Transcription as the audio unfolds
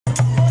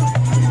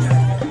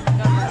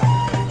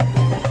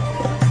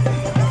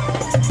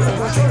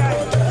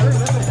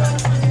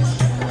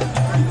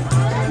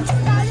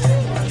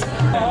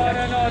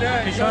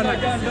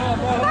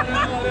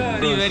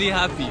Very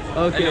happy.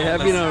 Okay,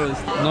 happy Nowruz.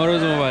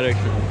 Nowruz Mubarak.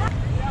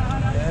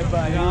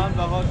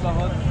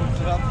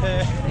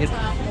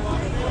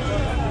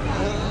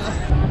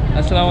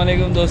 अस्सलाम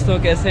वालेकुम दोस्तों,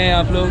 कैसे हैं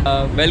आप लोग?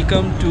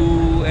 Welcome to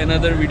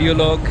another video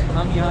log.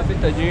 हम यहाँ पे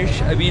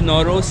तजरीश, अभी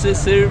नौरोज़ से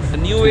सिर्फ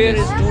new year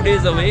is 2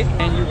 days away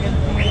and you can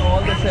see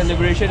all the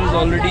celebration is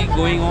already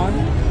going on.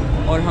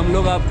 और हम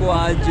लोग आपको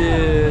आज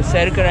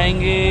सैर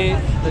कराएंगे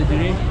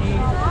तजरीश की,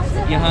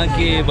 यहाँ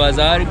के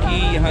बाज़ार की,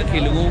 यहाँ के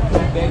लोगों को।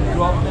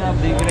 बैकड्रॉप में आप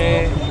देख रहे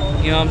हैं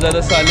इमाम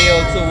ज़्यादा साले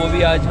ऑल्सो, वो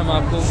भी आज हम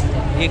आपको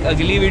एक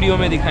अगली वीडियो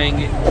में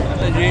दिखाएंगे।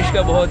 तजरीश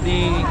का बहुत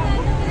ही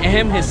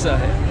अहम हिस्सा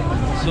है।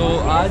 सो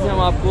आज हम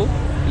आपको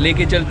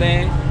लेके चलते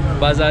हैं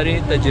बाज़ार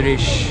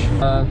तजरीश।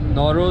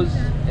 Nowruz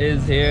is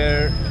here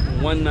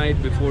one night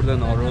before the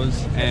Nowruz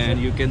and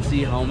you can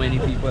see how many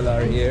people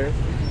are here.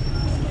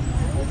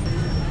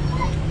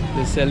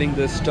 They're selling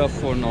the stuff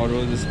for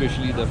Nowruz,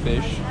 especially the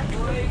fish.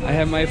 I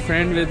have my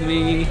friend with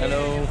me.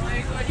 Hello.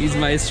 He's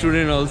my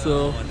student also.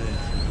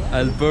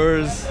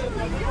 Albers,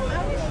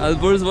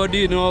 what do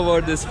you know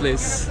about this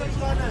place?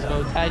 So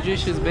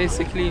Tadrish is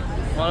basically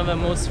one of the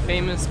most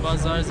famous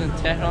bazaars in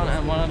Tehran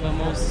and one of the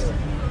most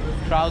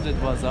crowded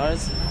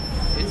bazaars.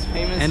 It's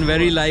famous and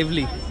very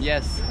lively.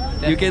 Yes,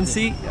 definitely. You can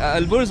see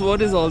Albers,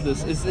 what is all this?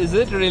 Is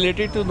it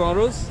related to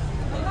Nowruz?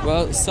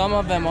 Well, some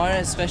of them are,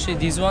 especially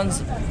these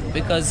ones,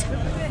 because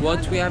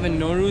what we have in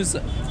Nowruz,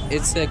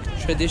 it's a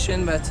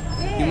tradition that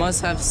you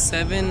must have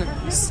 7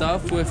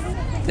 stuff with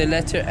the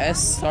letter S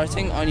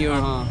starting on your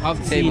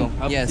table.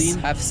 Yes,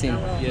 hafsin.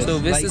 Yes. So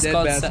this like is that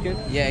called basket?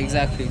 yeah,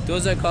 exactly.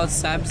 Those are called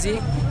sabzi.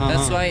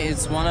 That's why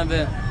it's one of the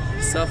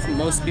stuff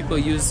most people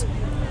use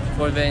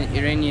for the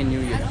Iranian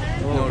New Year.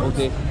 Oh,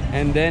 okay.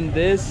 And then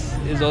this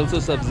is also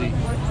sabzi.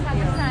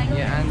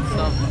 Yeah, and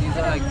some these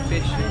are like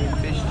fish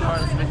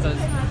jars, because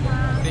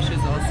fish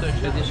is also a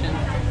tradition.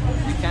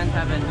 You can't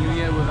have a New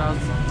Year without.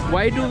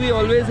 Why do we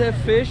always have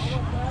fish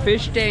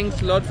tanks,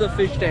 lots of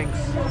fish tanks?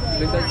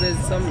 Because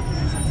there's some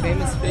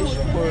famous fish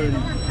for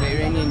the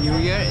Iranian New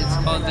Year. It's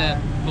called the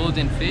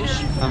golden fish.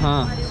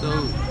 So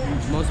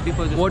most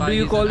people just what do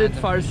you call it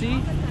Farsi?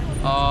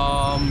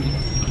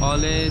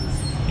 Call it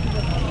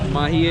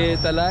Mahiye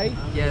Talai?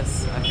 Yes,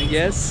 I think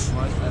yes. So.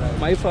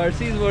 My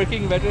Farsi is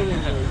working better than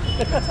yours.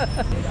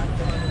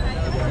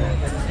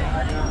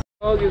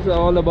 It's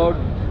all about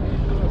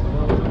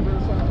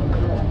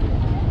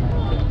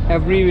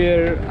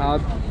everywhere.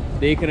 आप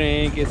देख रहे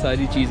हैं कि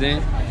सारी चीज़ें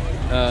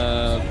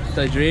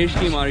तजरीश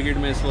की market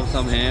में इस वक्त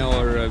हम हैं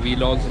और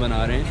वीलॉग्स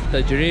बना रहे हैं।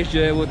 तजरीश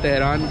जो है वो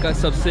तेहरान का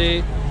सबसे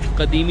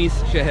कदीमी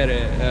शहर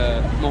है,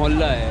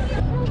 मोहल्ला है।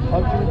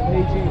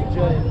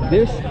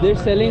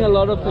 They're selling a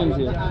lot of things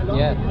here.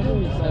 Yeah.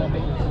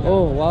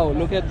 Oh wow,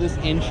 look at this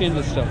ancient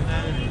stuff.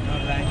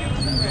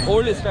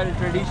 Old style,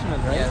 traditional,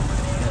 right? Yes.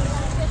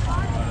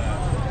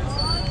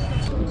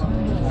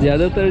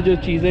 ज़्यादातर जो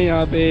चीज़ें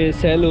यहाँ पे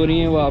सेल हो रही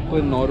हैं वो आपको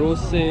नौरोज़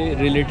से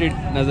रिलेटेड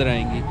नज़र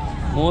आएंगी।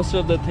 Most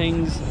of the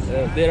things,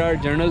 there are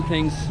general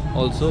things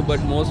also, but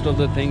most of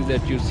the things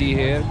that you see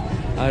here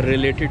are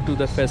related to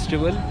the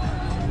festival.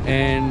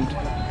 And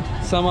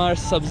some are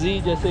sabzi,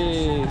 जैसे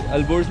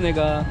Albers ने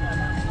कहा,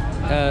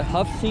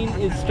 half scene,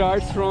 it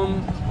starts from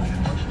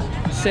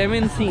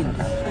 7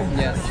 scenes.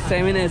 Yes.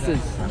 7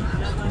 S's.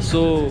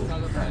 So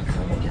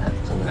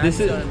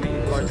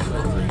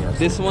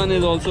this one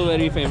is also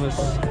very famous.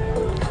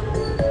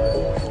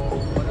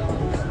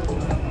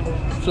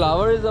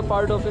 Flour is a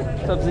part of it,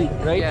 sabzi,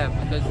 right? Yeah,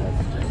 because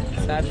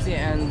sabzi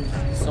and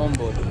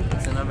sombol,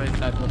 it's another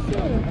type of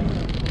flour.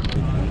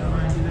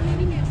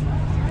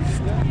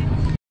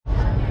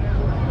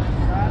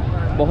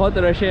 बहुत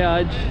rush है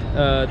आज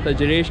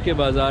तजरीश के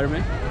बाज़ार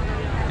में,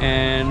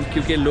 and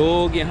क्योंकि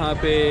लोग यहाँ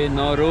पे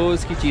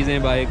नौरोज़ की चीज़ें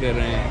बाय कर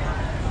रहे हैं।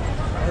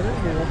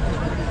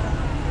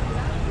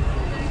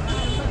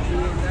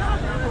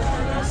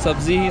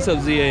 सब्ज़ी ही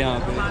सब्ज़ी है यहाँ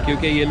पे,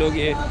 क्योंकि ये लोग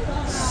ये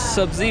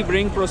sabzi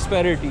bring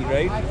prosperity,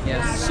 right?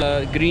 Yes.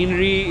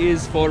 Greenery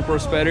is for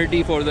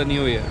prosperity for the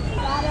new year.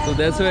 So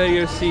that's where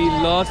you see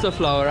lots of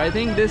flower. I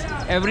think this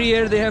every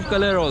year they have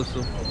color also.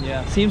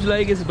 Yeah. Seems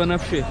like it's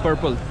banafshe,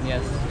 purple.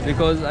 Yes.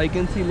 Because I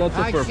can see lots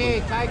of purple.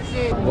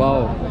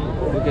 Wow.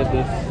 Look at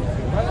this.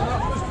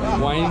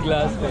 Wine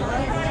glass.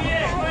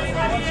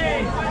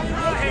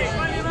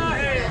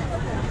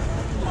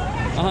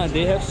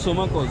 They have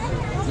sumac also.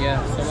 Yeah.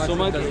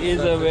 Sumac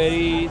is a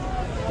very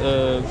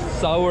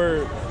sour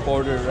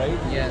powder, right?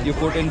 Yeah. You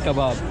put in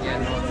kebab.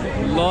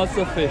 Yeah. Lots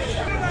of fish.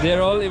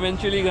 They're all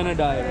eventually gonna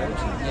die, right?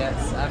 Yes,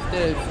 after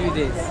a few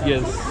days.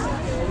 Yes.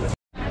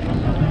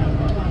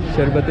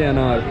 Sharbate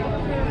anar.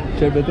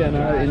 Sharbate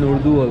anar in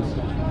Urdu also.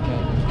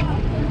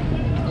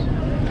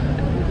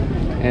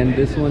 And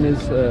this one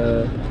is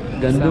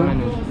gandum.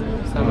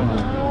 Salmon.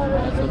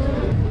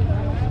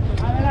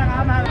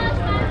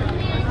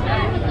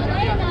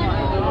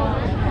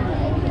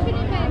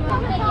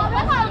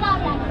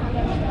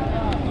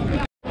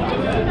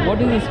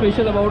 what is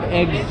special about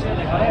eggs?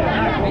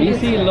 We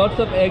see lots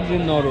of eggs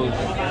in Nowruz.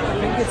 I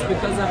think it's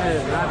because of the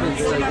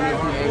rabbits like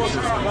making eggs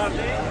and stuff.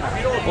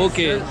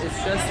 Okay.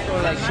 It's just for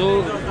like.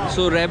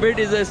 So rabbit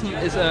is a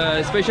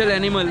special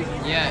animal.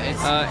 Yeah,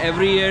 it's.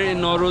 Every year in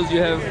Nowruz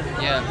you have.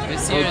 Yeah,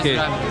 this year is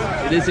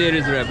rabbit. This year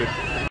is rabbit.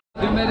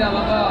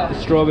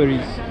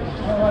 Strawberries.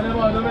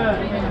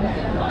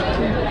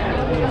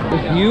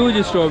 Huge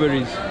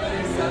strawberries.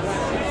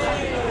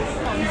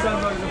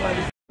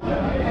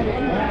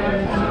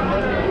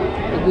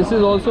 This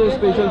is also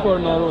special for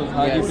Nowruz,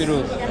 Haji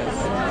Firoz.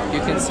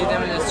 You can see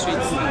them in the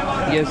streets.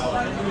 Yes.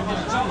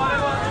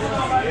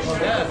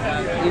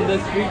 In the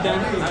street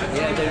dancing.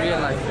 Yeah, the real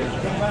life thing.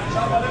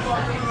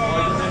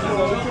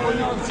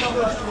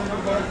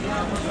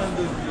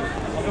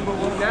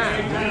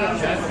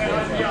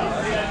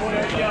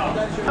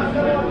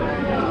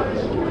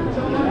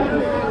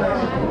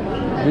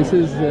 This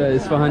is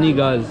Isfahani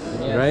Gaz,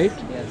 Yes, right?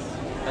 Yes.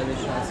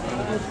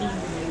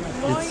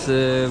 It's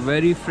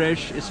very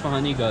fresh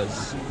Isfahani Gaz.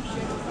 Do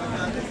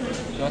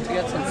you want to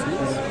get some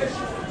sweets?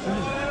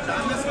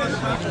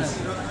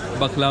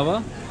 Baklava?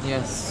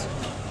 Yes.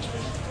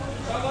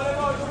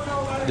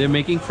 They're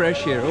making fresh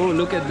here. Oh,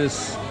 look at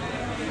this.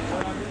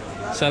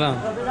 Salam.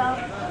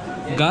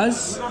 Gaz?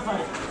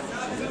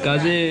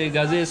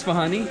 Gaze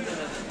Isfahani?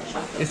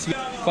 It's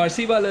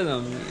Farsi wala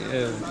naam,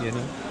 you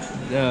know.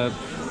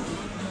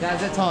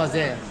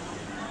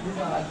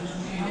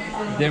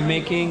 They're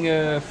making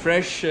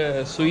fresh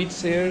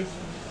sweets here.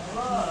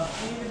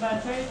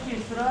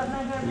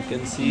 You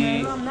can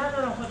see,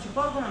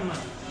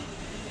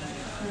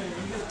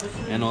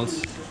 and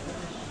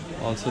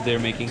also they're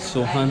making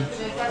sohan.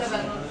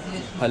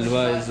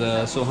 Halwa is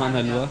sohan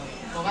halwa.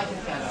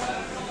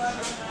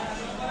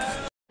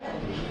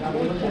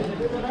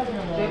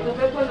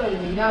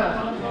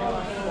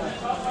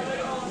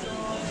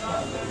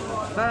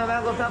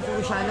 من گفتم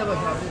فروشنده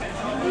باشم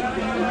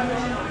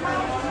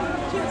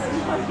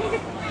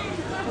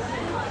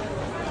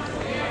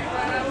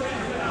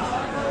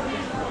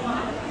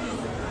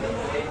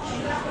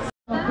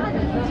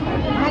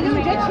ولی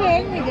اونجا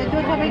 40 میده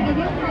 2 تا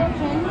بگیریم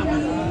 40 میده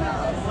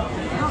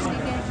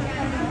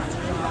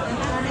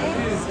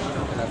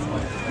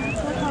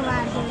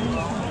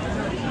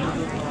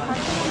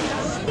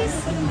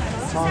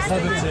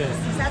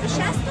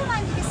 160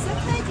 تومن دیگه 3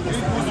 تا دیگه 3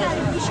 تا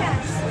سرپیش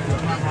هست.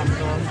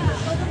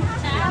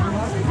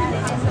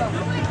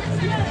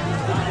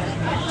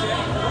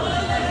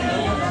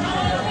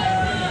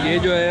 ये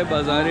जो है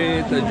बाज़ार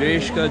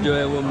तजरेश का जो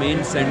है वो main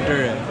centre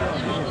है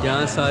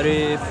जहाँ सारे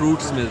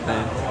फ्रूट्स मिलते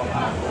हैं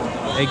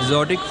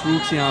एग्जॉटिक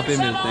फ्रूट्स यहाँ पे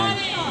मिलते हैं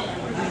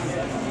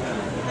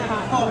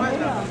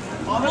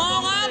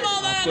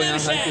आपको यहाँ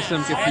हर किस्म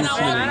के फ्रूट्स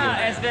मिलेंगे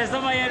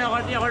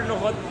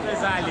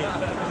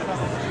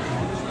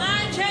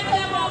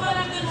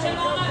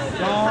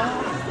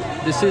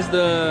This is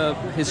the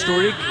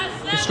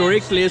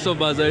historic place of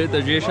Bazar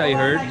Tajesh, I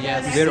heard,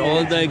 where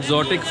all the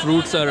exotic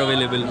fruits are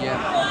available.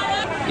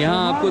 यहाँ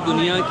आपको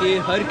दुनिया के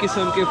हर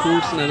किस्म के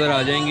फ्रूट्स नज़र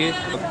आ जाएंगे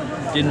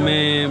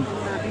जिनमें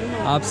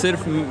आप सिर्फ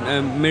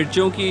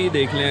मिर्चों की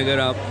देख लें अगर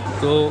आप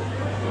तो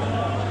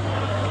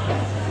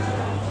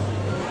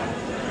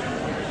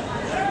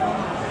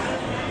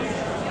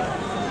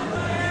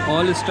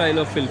all style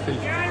of filfil.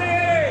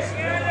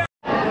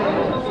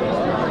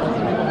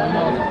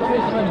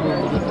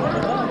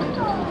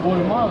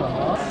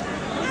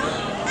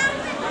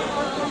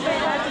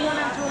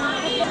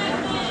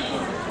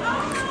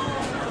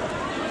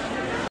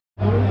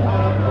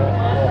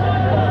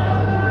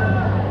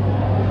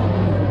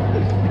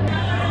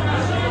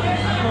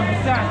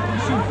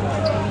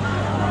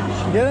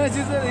 یه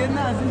چیز یه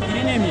نه از این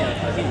گیری نمیاد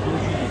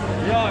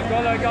یا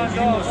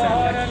گالاگاندا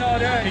بهار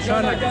نارنج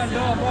فشار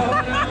گالاگاندا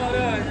بهار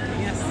نارنج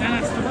این اصلا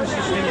از تو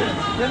خوشش نمیاد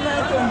یه نه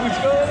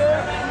تنبوشکا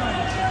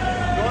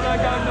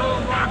گالاگاندا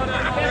بهار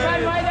نارنج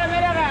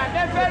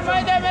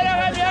بفرمایید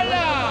مرقه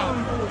یالا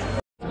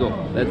Go,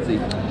 let's see.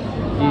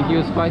 He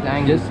was quite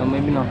angry, so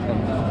maybe not him.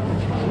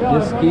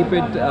 Just keep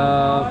it.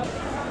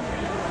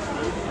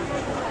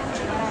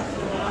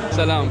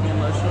 Salam.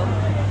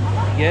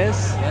 Yes.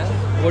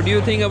 What do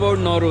you think about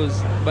Nowruz?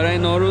 برای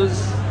Nowruz.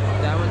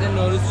 در مورد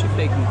نوروز چی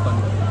فکر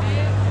می‌کنی؟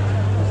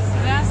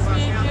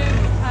 رسمیه که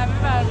همه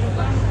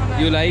برگزار می‌کنن.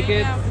 You like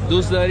it?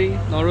 دوست داری؟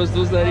 Nowruz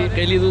دوست داری؟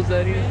 خیلی دوست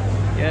داری؟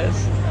 Yes.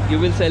 You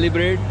will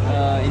celebrate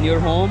in your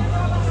home.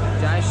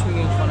 جشن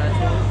میگین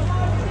خونتون؟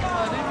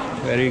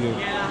 Very good.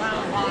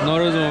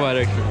 Nowruz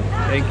Mubarak.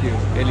 Thank you.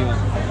 خیلی ممنون.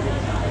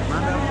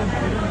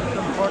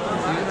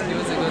 It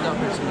was a good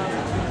opportunity.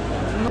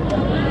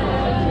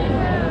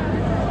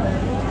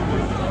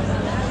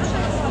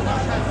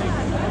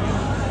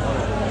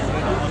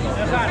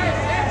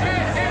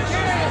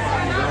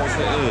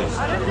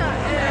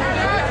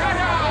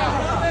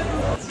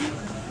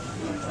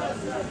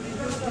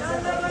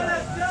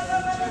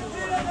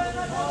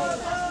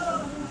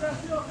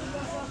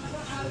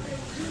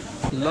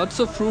 Lots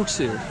of fruits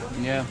here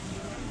Yeah.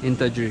 in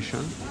Tajrish,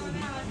 huh?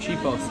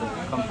 Cheap also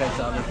compared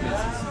to other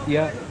places.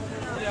 Yeah.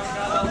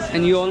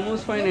 And you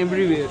almost find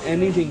everywhere,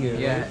 anything here.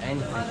 Yeah, right?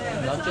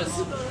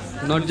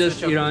 anything. Not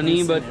just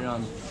Irani, but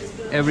Iran.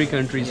 every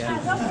country's food.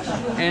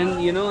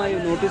 And you know, I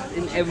noticed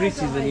in every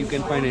season you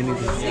can find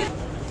anything.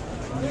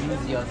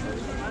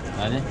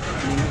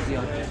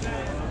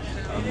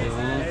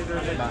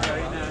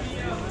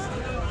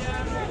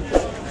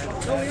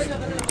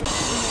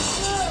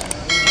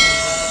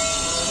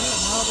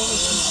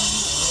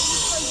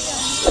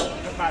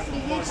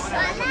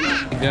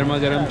 गर्मा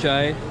गर्म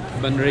चाय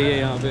बन रही है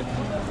यहाँ पे.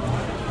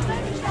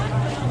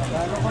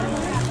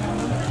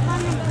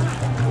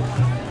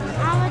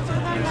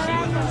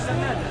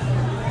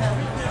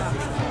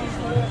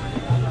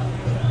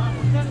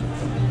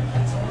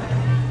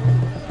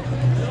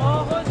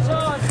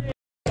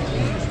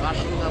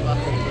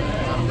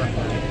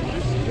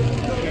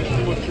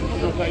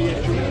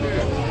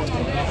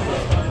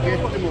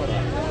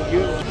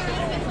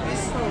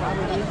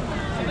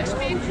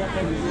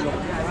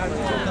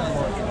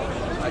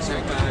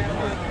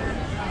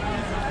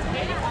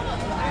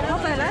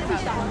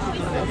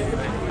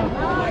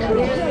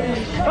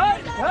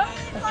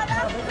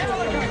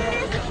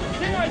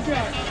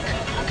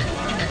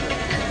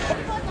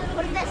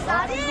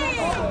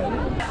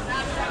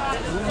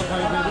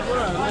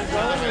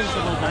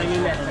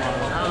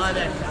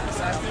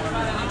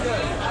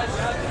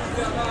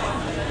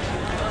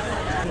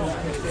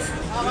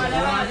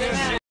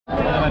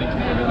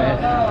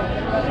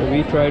 So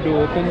we try to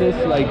open this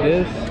like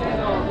this.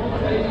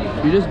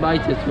 You just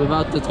bite it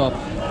without the top.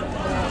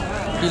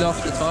 Peel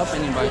off the top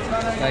and you bite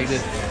it. Like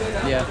this.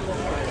 Yeah.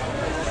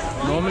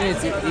 Normally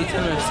it's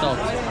eaten with salt.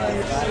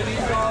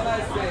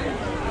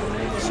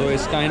 So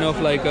it's kind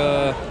of like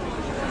a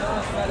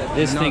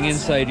this thing Nuts.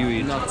 inside you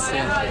eat. Nuts,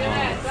 yeah.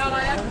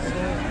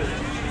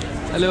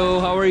 Hello,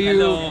 how are you?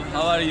 Hello,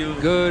 how are you?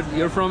 Good.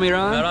 You're from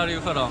Iran? Where are you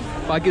from?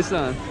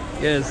 Pakistan.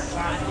 Yes.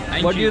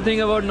 Thank What do you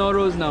think about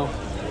Nowruz now?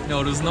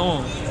 Nowruz,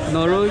 no.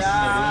 Nowruz?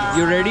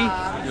 You ready?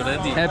 You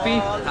ready? Happy?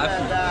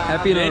 Happy.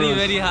 Happy Very, Nowruz.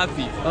 very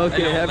happy.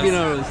 Okay, Hello, happy bas.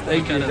 Nowruz.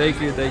 Thank you,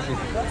 thank you, thank you.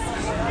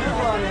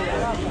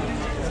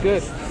 It's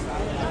good.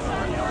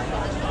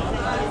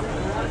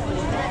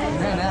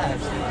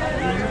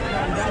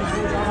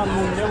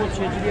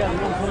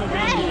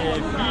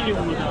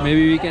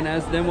 Maybe we can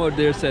ask them what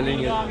they're selling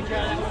it.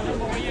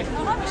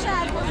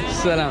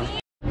 Salam.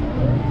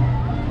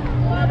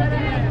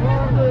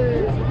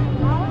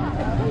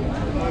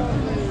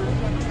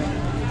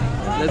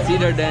 Let's see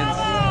their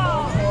dance.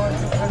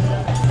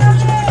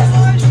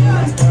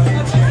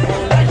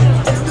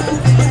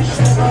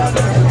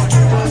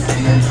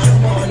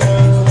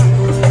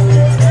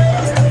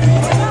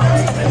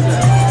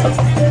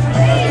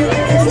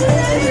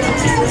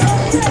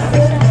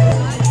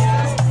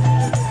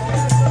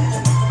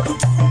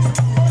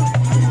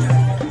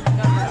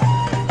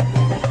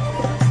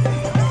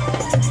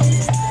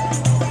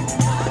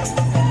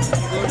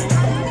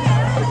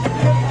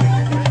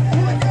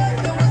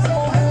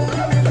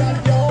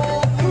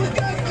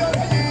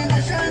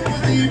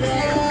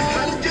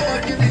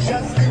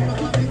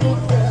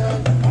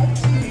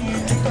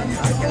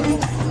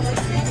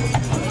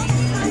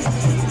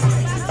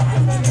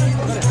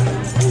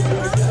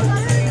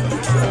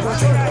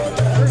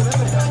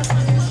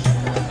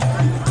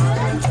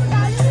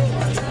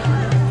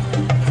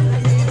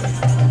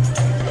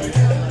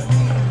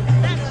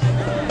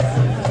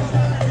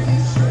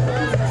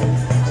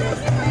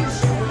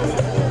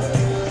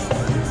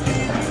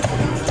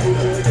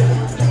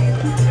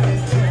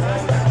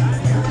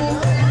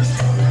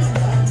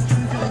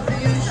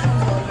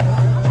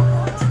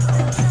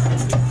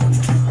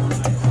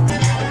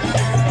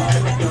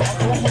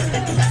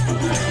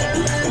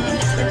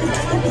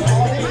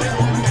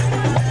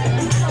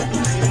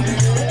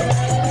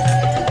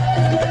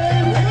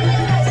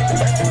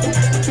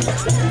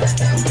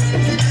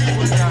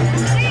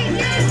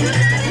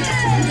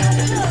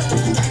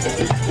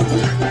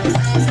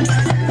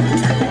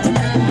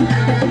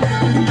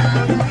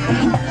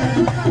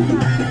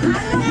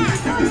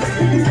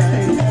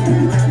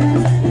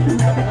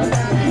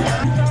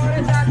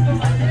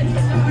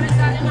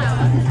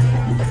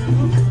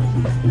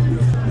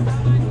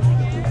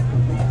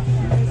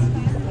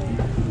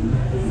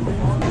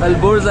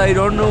 Al-Burz, I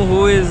don't know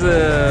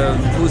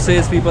who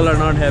says people are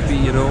not happy,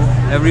 you know.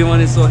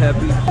 Everyone is so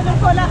happy.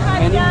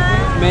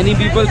 Many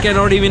people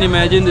cannot even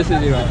imagine this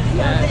is Iran.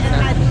 Iran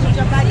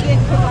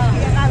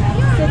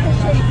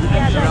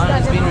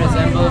has been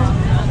resembled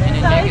in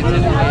a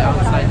negative way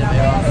outside of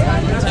Iran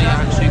until you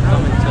actually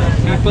come into it.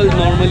 People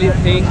normally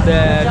think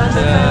that,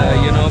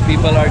 you know,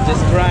 people are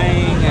just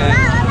crying and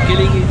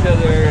killing each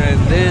other and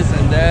this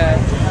and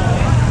that.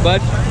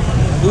 But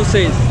who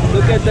says?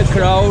 Look at the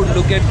crowd,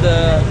 look at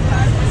the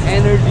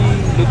energy,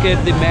 look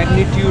at the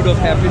magnitude of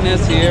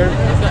happiness here.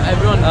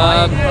 Everyone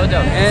buying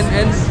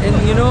products.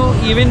 And you know,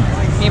 even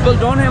people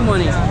don't have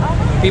money.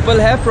 People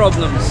have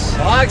problems.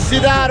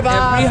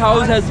 Every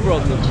house has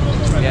problems.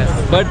 Yes.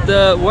 But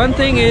the one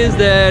thing is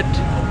that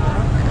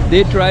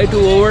they try to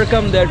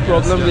overcome that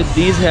problem with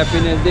these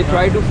happiness. They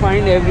try to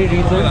find every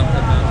reason.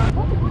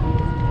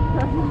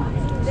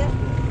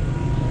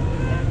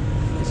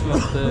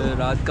 वक्त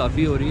रात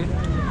काफ़ी हो रही है,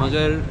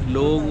 मगर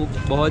लोग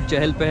बहुत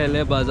चहल पहल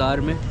है बाज़ार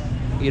में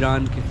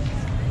ईरान के।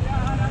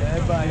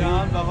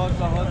 ईरान बहुत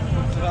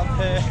खूबसूरत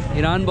है।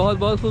 ईरान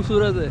बहुत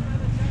खूबसूरत है।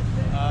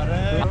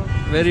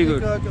 Very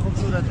good.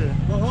 खूबसूरत है,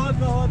 बहुत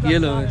ये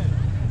लो,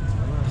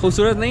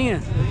 खूबसूरत नहीं है?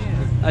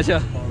 अच्छा,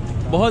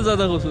 बहुत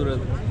ज़्यादा खूबसूरत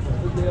है।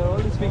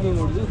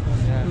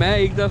 मैं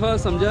एक दफ़ा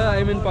समझा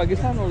I mean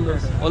Pakistan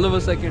all over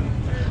second.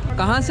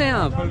 कहाँ से हैं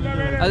आप?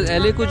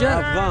 अहले कुजा?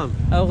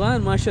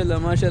 अफगान। माशाल्लाह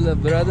माशाल्लाह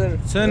ब्रदर।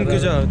 सन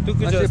कुजा, तू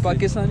कुजा? अच्छा,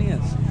 पाकिस्तानी है।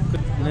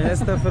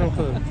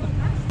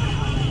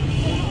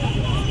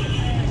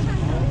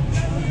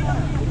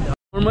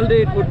 Normal day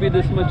it would be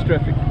this much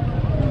traffic,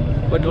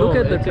 but look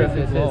at the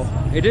traffic. Wow.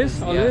 It is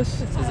always. Yes,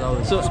 it is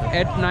always. So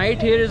at night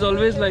here is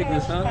always like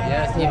this, huh?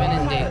 Yes, even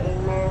in day.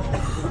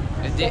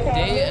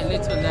 Day a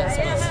little less,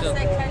 but still.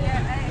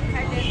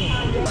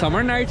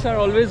 Summer nights are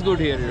always good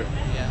here.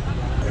 Yeah.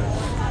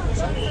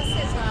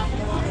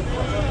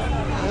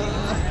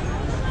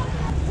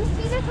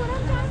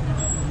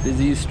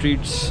 Busy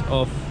streets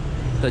of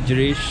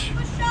Tajrish.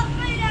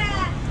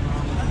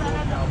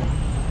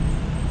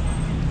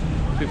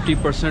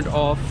 50%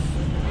 off.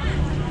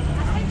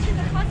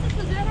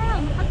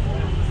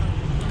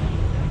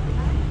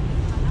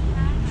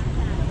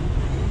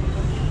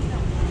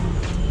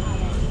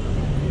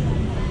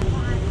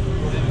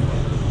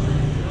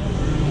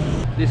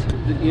 This,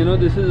 you know,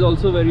 this is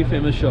also very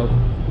famous shop.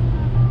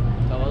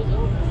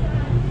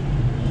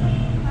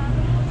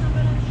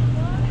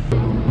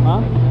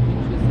 Huh?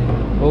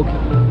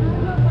 Okay.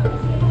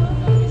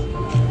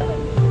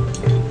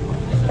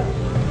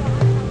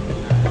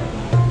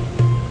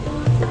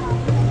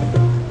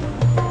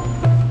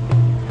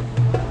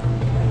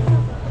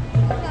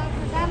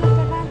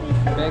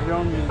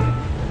 Background music.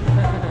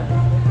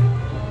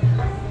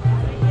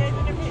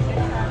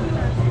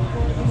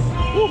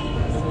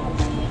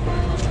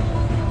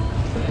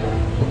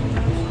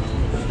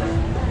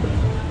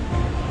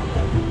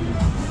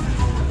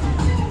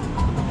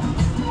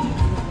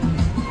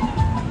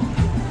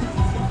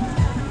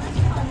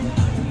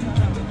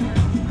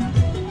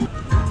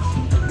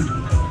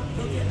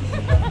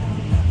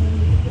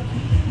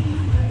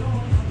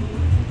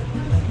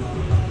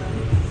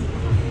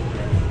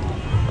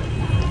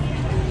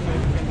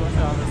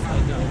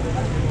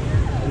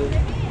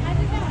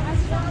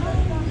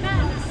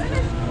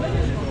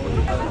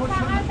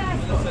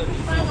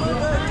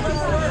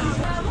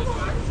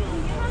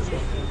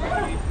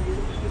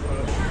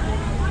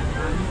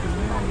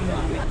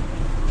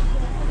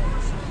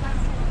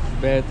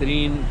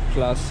 बेहतरीन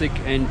classic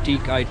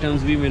antique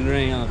items भी मिल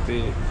रहे हैं यहाँ पे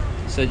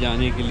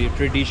सजाने के लिए।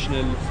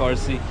 Traditional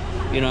फ़ारसी,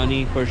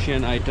 ईरानी,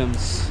 Persian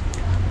items.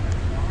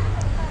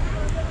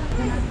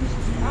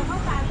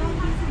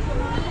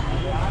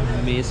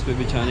 मेज़ पे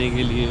बिछाने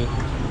के लिए।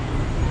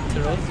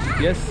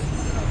 Yes,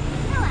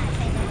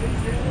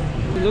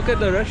 look at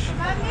the rush.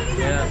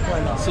 Yeah.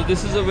 So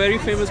this is a very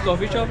famous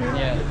coffee shop here?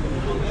 Yeah.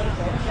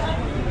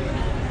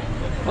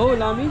 Oh,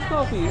 Lami's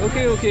coffee.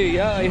 Okay, okay.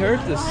 Yeah, I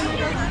heard this.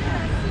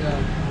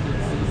 Yeah.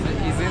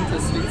 He's into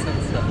sweets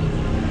and stuff.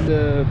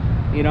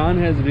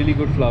 Iran has really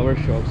good flower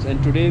shops,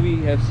 and today we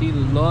have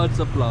seen lots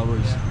of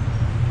flowers.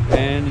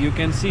 And you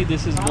can see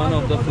this is one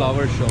of the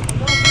flower shop.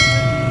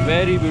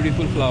 Very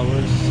beautiful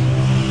flowers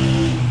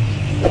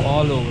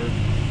all over.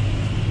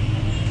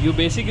 You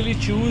basically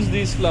choose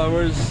these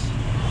flowers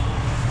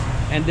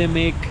and they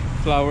make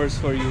flowers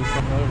for you.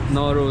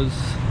 Nowruz.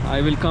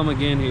 I will come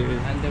again here.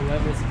 And the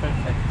weather is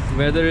perfect.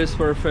 Weather is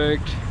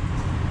perfect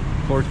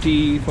for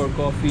tea, for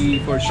coffee,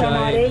 for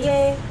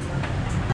chai.